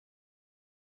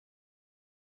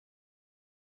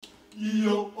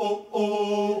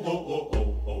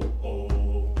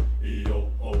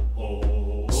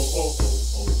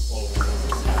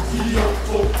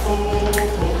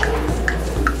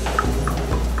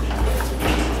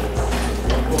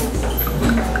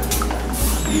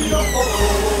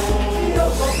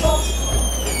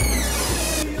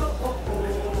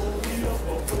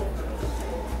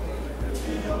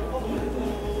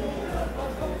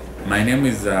My name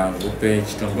is Bupe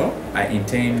Chitumbo. I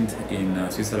interned in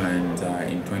Switzerland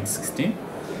in 2016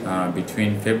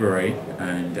 between February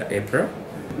and April,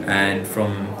 and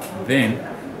from then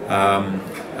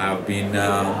I've been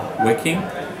working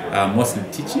mostly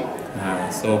teaching.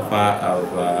 So far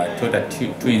I've taught at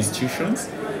two institutions,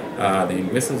 the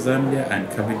University of Zambia and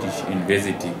Credit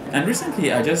University. And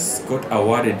recently I just got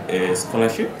awarded a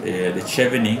scholarship, the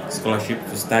Chevening Scholarship,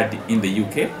 to study in the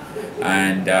UK.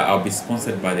 And I'll be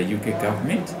sponsored by the UK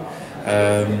government.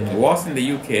 Whilst in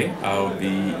the UK, I'll be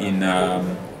in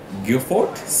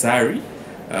Guildford, Surrey,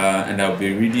 and I'll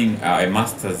be reading a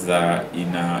master's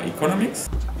in economics.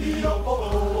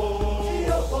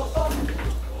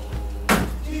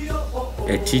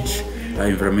 I teach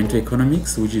environmental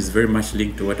economics, which is very much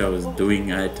linked to what I was doing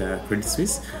at Credit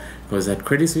Suisse. Because at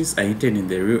Credit Suisse, I interned in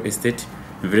the real estate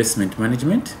investment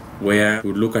management, where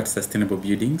we look at sustainable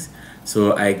buildings.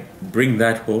 So I bring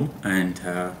that home and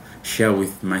share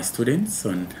with my students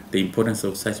on the importance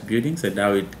of such buildings and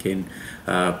how it can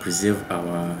preserve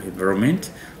our environment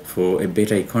for a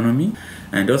better economy.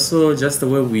 And also just the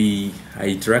way I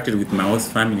interacted with my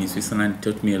host family in Switzerland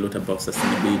taught me a lot about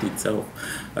sustainability itself.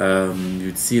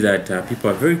 You'd see that people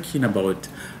are very keen about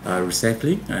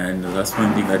recycling, and that's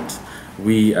one thing that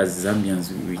we as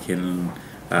Zambians, we can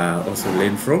also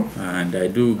learn from. And I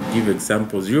do give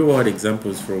examples, real world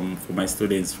examples from my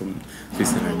students from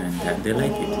Switzerland, and they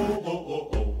like it.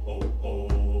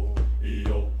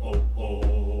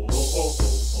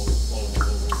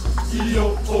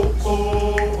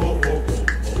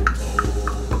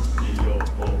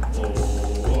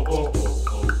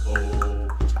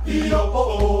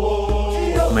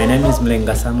 My name is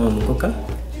Mukuka.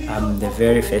 I'm the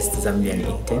very first Zambian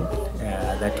intern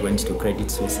that went to Credit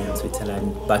Suisse in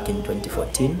Switzerland back in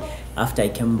 2014. After I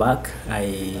came back,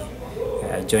 I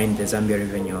joined the Zambia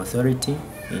Revenue Authority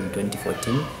in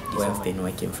 2014, where I've been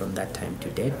working from that time to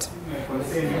date.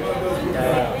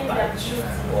 Batch,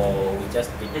 or we just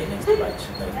pick the next batch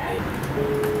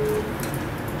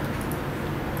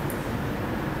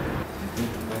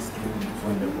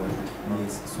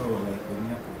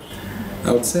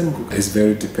I would say Mukuka is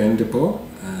very dependable,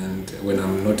 and when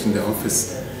I'm not in the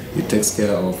office, he takes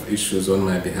care of issues on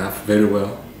my behalf very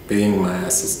well, being my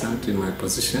assistant in my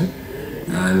position.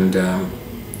 And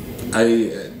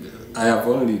I have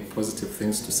only positive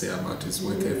things to say about his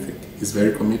work ethic. He's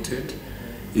very committed.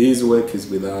 His work is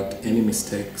without any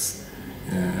mistakes,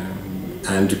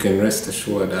 and you can rest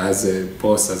assured as a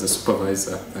boss, as a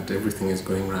supervisor, that everything is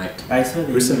going right. I saw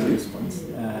the recently response.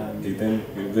 He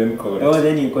then called. Oh,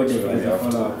 then you called it as a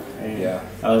after. follow-up. Yeah.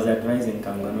 I was advising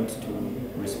Kanga not to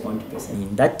respond personally.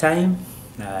 In that time,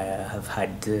 I have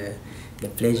had the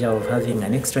pleasure of having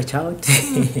an extra child.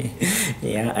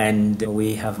 Yeah, and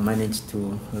we have managed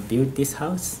to build this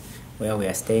house where we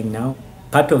are staying now.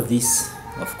 Part of this,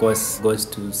 of course, goes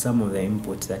to some of the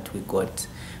inputs that we got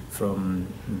from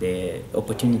the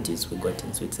opportunities we got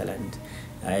in Switzerland.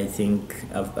 I think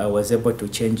I was able to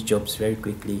change jobs very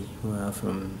quickly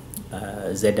from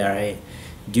ZRA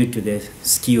due to the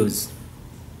skills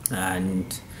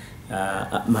and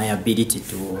my ability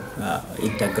to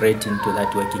integrate into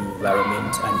that working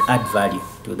environment and add value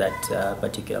to that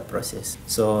particular process.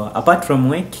 So apart from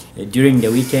work, during the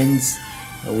weekends,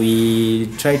 we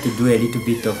try to do a little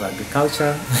bit of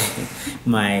agriculture.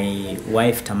 My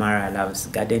wife Tamara loves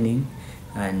gardening,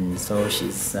 and so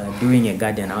she's doing a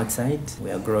garden outside.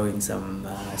 We are growing some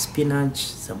spinach,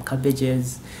 some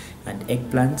cabbages and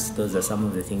eggplants. Those are some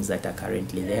of the things that are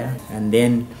currently there. And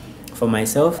then for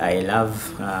myself, I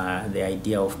love the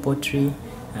idea of poultry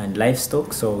and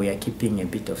livestock, so we are keeping a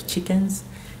bit of chickens.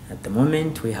 At the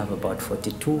moment, we have about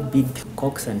 42 big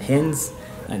cocks and hens,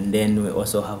 and then we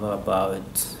also have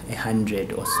about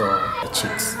 100 or so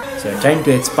chicks. So we're trying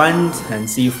to expand and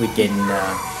see if we can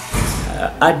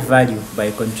add value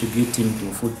by contributing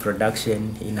to food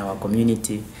production in our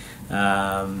community,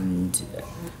 and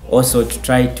also to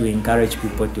try to encourage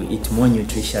people to eat more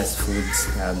nutritious foods,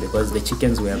 because the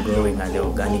chickens we are growing are the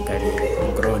organically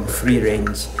grown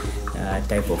free-range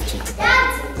type of chicken.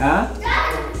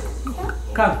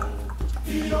 Come.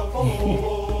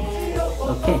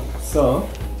 Okay, so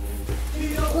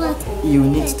you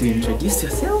need to introduce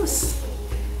yourselves.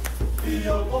 You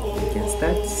can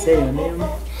start, say your name.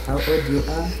 How old you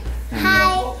are?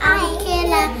 Hi, I'm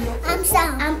Kayla. I'm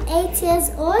Sam. I'm 8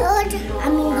 years old.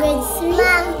 I'm in grade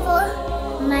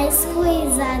 3. My school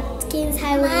is at King's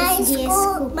Highway SDA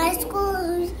school. My school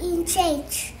is in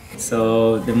church.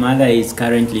 So the mother is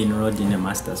currently enrolled in a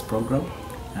master's program.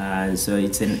 So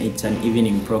it's an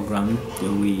evening program.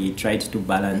 We tried to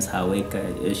balance her work.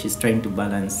 She's trying to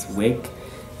balance work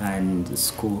and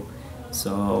school.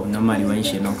 So normally when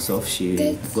she knocks off,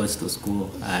 she goes to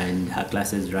school, and her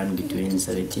classes run between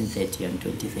 17:30 and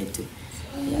 20:30.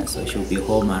 Yeah, so she'll be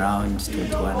home around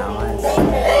 21 hours.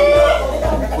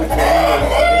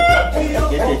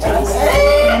 Get a chance.